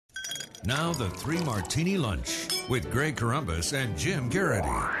Now the Three Martini Lunch with Greg Corombos and Jim Geraghty.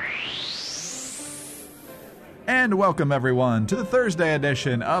 And welcome, everyone, to the Thursday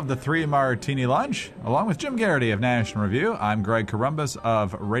edition of the Three Martini Lunch. Along with Jim Geraghty of National Review, I'm Greg Corombos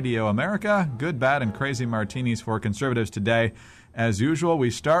of Radio America. Good, bad, and crazy martinis for conservatives today. As usual,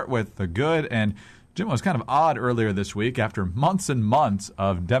 we start with the good. And Jim, was kind of odd earlier this week after months and months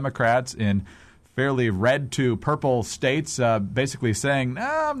of Democrats in fairly red to purple states basically saying, no,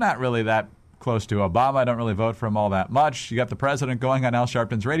 I'm not really that close to Obama. I don't really vote for him all that much. You got the president going on Al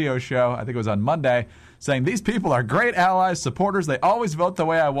Sharpton's radio show, I think it was on Monday, saying these people are great allies, supporters. They always vote the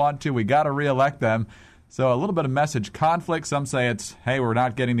way I want to. We got to reelect them. So a little bit of message conflict. Some say it's, hey, we're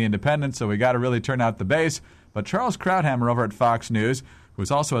not getting the independents, so we got to really turn out the base. But Charles Krauthammer over at Fox News, who's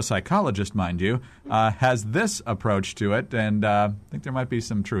also a psychologist, mind you, has this approach to it, and I think there might be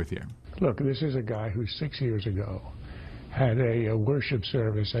some truth here. Look, this is a guy who 6 years ago had a worship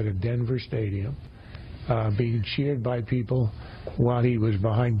service at a Denver stadium, being cheered by people while he was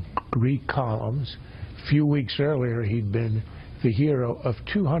behind Greek columns. A few weeks earlier, he'd been the hero of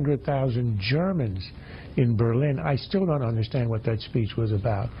 200,000 Germans in Berlin. I still don't understand what that speech was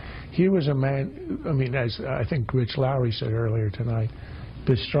about. Here was a man, I mean, as I think Rich Lowry said earlier tonight,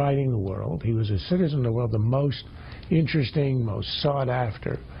 bestriding the world. He was a citizen of the world, the most interesting, most sought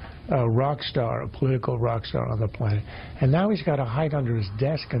after rock star, a political rock star on the planet. And now he's got to hide under his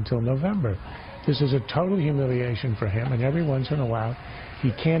desk until November. This is a total humiliation for him, and every once in a while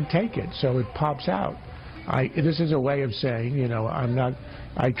he can't take it, so it pops out. This is a way of saying, you know,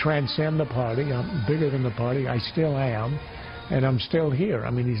 I transcend the party, I'm bigger than the party, I still am, and I'm still here. I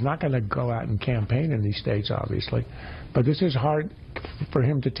mean, he's not going to go out and campaign in these states, obviously, but this is hard for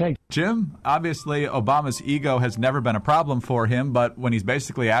him to take. Jim, obviously Obama's ego has never been a problem for him, but when he's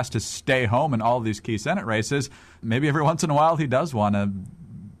basically asked to stay home in all of these key Senate races, maybe every once in a while he does want to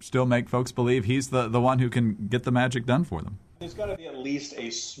still make folks believe he's the one who can get the magic done for them. There's got to be at least a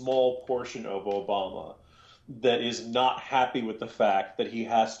small portion of Obama that is not happy with the fact that he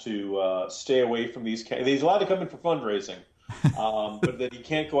has to stay away from these. He's allowed to come in for fundraising, but that he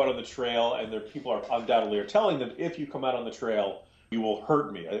can't go out on the trail, and people are undoubtedly are telling them, if you come out on the trail, you will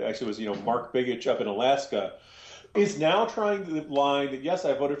hurt me. Actually, it was Mark Bigich up in Alaska is now trying the line that, yes,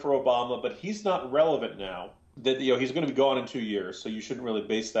 I voted for Obama, but he's not relevant now. That he's going to be gone in 2 years, so you shouldn't really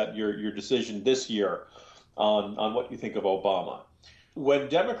base that your decision this year on what you think of Obama. When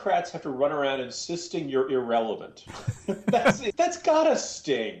Democrats have to run around insisting you're irrelevant, that's gotta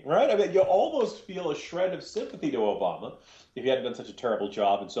sting, right? I mean, you almost feel a shred of sympathy to Obama if he hadn't done such a terrible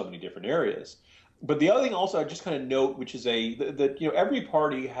job in so many different areas. But the other thing also I just kind of note, which is that every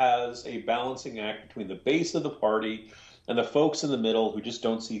party has a balancing act between the base of the party and the folks in the middle who just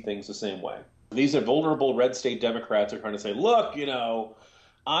don't see things the same way. These are vulnerable red state Democrats are trying to say, look,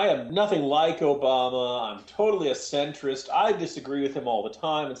 I am nothing like Obama. I'm totally a centrist. I disagree with him all the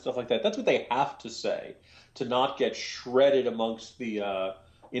time and stuff like that. That's what they have to say to not get shredded amongst the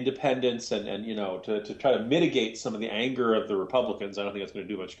independents and to try to mitigate some of the anger of the Republicans. I don't think that's going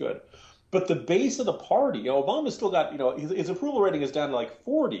to do much good. But the base of the party, Obama's still got, his approval rating is down to like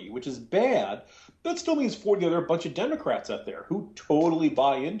 40, which is bad. That still means 40. There are a bunch of Democrats out there who totally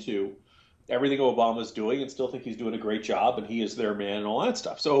buy into everything Obama's doing and still think he's doing a great job and he is their man and all that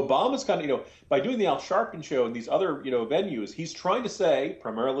stuff. So Obama's kind of, by doing the Al Sharpton show and these other, venues, he's trying to say,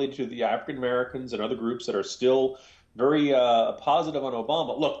 primarily to the African Americans and other groups that are still very positive on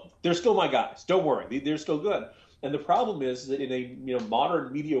Obama, look, they're still my guys. Don't worry. They're still good. And the problem is that in a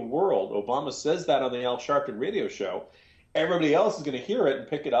modern media world, Obama says that on the Al Sharpton radio show. Everybody else is going to hear it and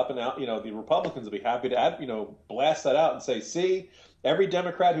pick it up, and the Republicans will be happy to blast that out and say, see, every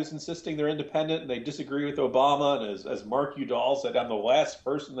Democrat who's insisting they're independent and they disagree with Obama, and as Mark Udall said, I'm the last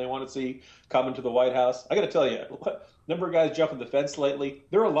person they want to see come into the White House. I got to tell you, number of guys jumping the fence lately.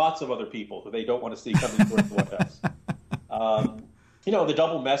 There are lots of other people who they don't want to see coming towards the White House. The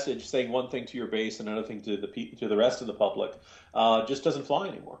double message, saying one thing to your base and another thing to the rest of the public, just doesn't fly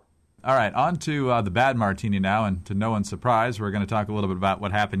anymore. All right, on to the bad martini now, and to no one's surprise, we're going to talk a little bit about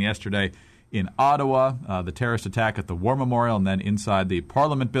what happened yesterday in Ottawa, the terrorist attack at the War Memorial, and then inside the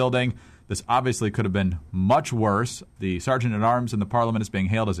Parliament building. This obviously could have been much worse. The Sergeant-at-Arms in the Parliament is being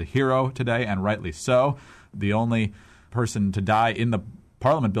hailed as a hero today, and rightly so. The only person to die in the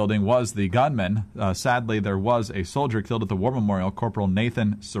Parliament building was the gunman. Sadly, there was a soldier killed at the War Memorial, Corporal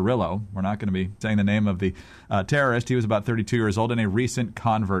Nathan Cirillo. We're not going to be saying the name of the terrorist. He was about 32 years old and a recent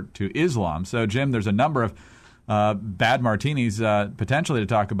convert to Islam. So, Jim, there's a number of bad martinis potentially to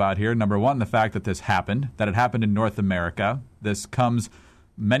talk about here. Number one, the fact that this happened, that it happened in North America. This comes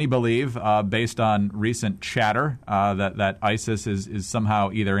many believe, based on recent chatter, that ISIS is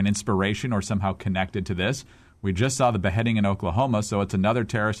somehow either an inspiration or somehow connected to this. We just saw the beheading in Oklahoma, so it's another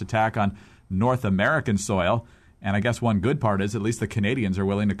terrorist attack on North American soil. And I guess one good part is at least the Canadians are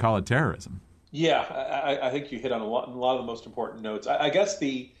willing to call it terrorism. Yeah, I think you hit on a lot of the most important notes. I guess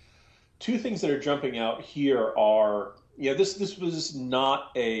the two things that are jumping out here are, this was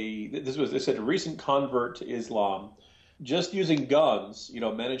a recent convert to Islam, just using guns,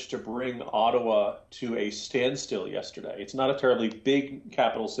 managed to bring Ottawa to a standstill yesterday. It's not a terribly big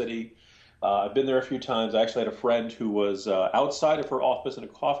capital city. I've been there a few times. I actually had a friend who was outside of her office in a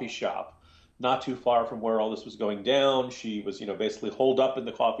coffee shop, not too far from where all this was going down. She was, basically holed up in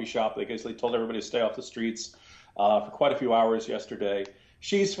the coffee shop. They basically told everybody to stay off the streets for quite a few hours yesterday.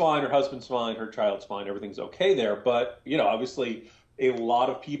 She's fine. Her husband's fine. Her child's fine. Everything's okay there. But, obviously a lot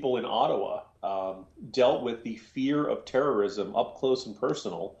of people in Ottawa dealt with the fear of terrorism up close and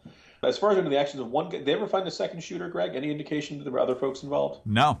personal. As far as I know, the actions of one guy, did they ever find a second shooter, Greg? Any indication that there were other folks involved?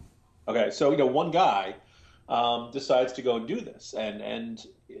 No. Okay, so, one guy decides to go and do this. And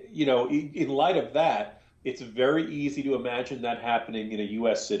in light of that, it's very easy to imagine that happening in a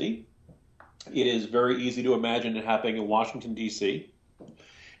U.S. city. It is very easy to imagine it happening in Washington, D.C.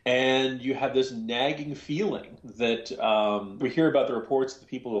 And you have this nagging feeling that we hear about the reports of the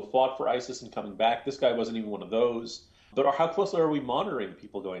people who have fought for ISIS and coming back. This guy wasn't even one of those. But how closely are we monitoring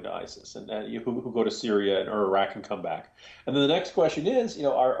people going to ISIS and who go to Syria or Iraq and come back? And then the next question is,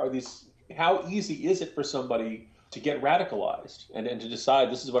 are these? How easy is it for somebody to get radicalized and to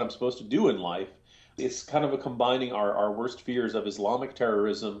decide this is what I'm supposed to do in life? It's kind of a combining our worst fears of Islamic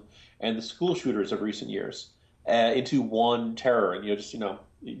terrorism and the school shooters of recent years into one terror. And you just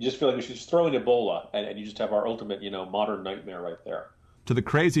feel like we should just throw in Ebola and you just have our ultimate modern nightmare right there. To the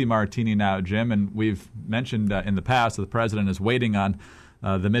crazy Martini now, Jim, and we've mentioned in the past that the president is waiting on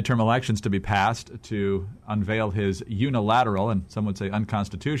the midterm elections to be passed to unveil his unilateral, and some would say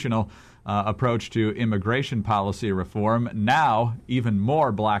unconstitutional, approach to immigration policy reform. Now, even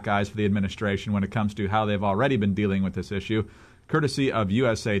more black eyes for the administration when it comes to how they've already been dealing with this issue. Courtesy of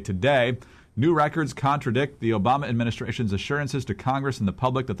USA Today, new records contradict the Obama administration's assurances to Congress and the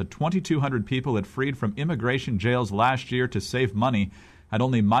public that the 2,200 people it freed from immigration jails last year to save money had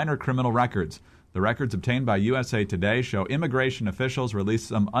only minor criminal records. The records obtained by USA Today show immigration officials released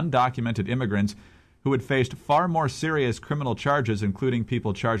some undocumented immigrants who had faced far more serious criminal charges, including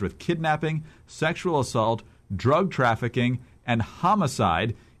people charged with kidnapping, sexual assault, drug trafficking, and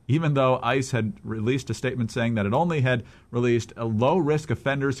homicide, even though ICE had released a statement saying that it only had released low-risk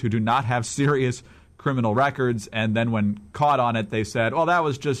offenders who do not have serious criminal records. And then when caught on it, they said, that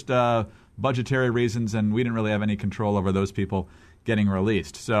was just budgetary reasons, and we didn't really have any control over those people getting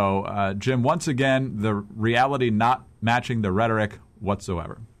released. So, Jim, once again, the reality not matching the rhetoric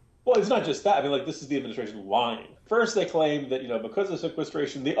whatsoever. Well, it's not just that. This is the administration lying. First, they claim that, because of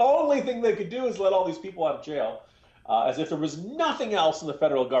sequestration, the only thing they could do is let all these people out of jail, as if there was nothing else in the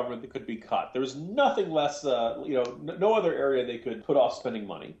federal government that could be cut. There was nothing less, no other area they could put off spending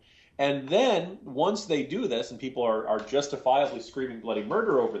money. And then once they do this, and people are justifiably screaming bloody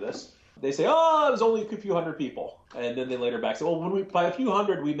murder over this, they say, it was only a few hundred people. And then they later back say, when by a few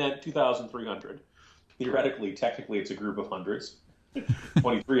hundred, we meant 2,300. Theoretically, technically, it's a group of hundreds,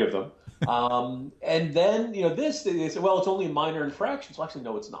 23 of them. And then, they say, it's only minor infractions. Well, actually,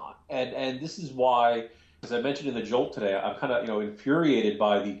 no, it's not. And this is why, as I mentioned in the Jolt today, I'm kind of, infuriated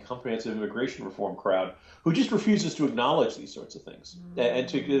by the comprehensive immigration reform crowd who just refuses to acknowledge these sorts of things and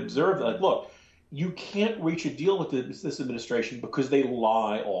to observe that, look, you can't reach a deal with this administration because they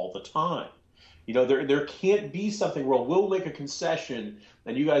lie all the time. There can't be something where we'll make a concession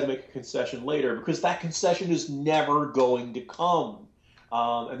and you guys make a concession later, because that concession is never going to come.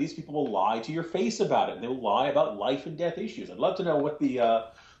 And these people will lie to your face about it. And they will lie about life and death issues. I'd love to know what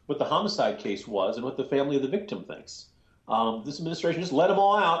the homicide case was and what the family of the victim thinks. This administration just let them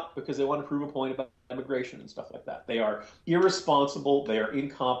all out because they want to prove a point about immigration and stuff like that. They are irresponsible, they are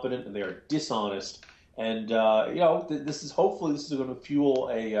incompetent, and they are dishonest. And this is going to fuel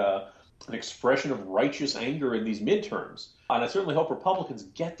an expression of righteous anger in these midterms. And I certainly hope Republicans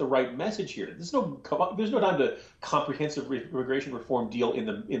get the right message here. There's no time to comprehensive immigration reform deal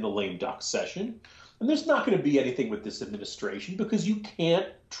in the lame duck session. And there's not going to be anything with this administration because you can't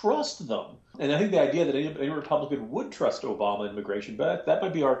trust them. And I think the idea that any Republican would trust Obama immigration, but that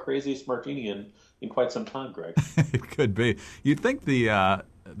might be our craziest Martini in quite some time, Greg. It could be. You'd think the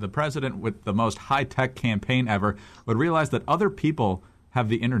president with the most high-tech campaign ever would realize that other people have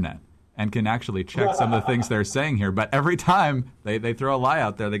the internet and can actually check some of the things they're saying here. But every time they throw a lie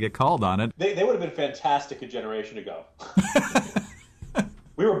out there, they get called on it. They would have been fantastic a generation ago.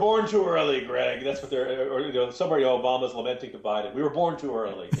 We were born too early, Greg. That's what they're, or somebody Obama's lamenting to Biden. We were born too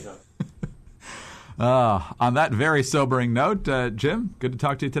early, On that very sobering note, Jim, good to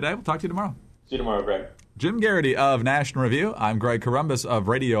talk to you today. We'll talk to you tomorrow. See you tomorrow, Greg. Jim Geraghty of National Review. I'm Greg Corombos of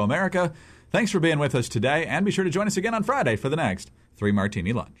Radio America. Thanks for being with us today, and be sure to join us again on Friday for the next 3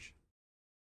 Martini Lunch.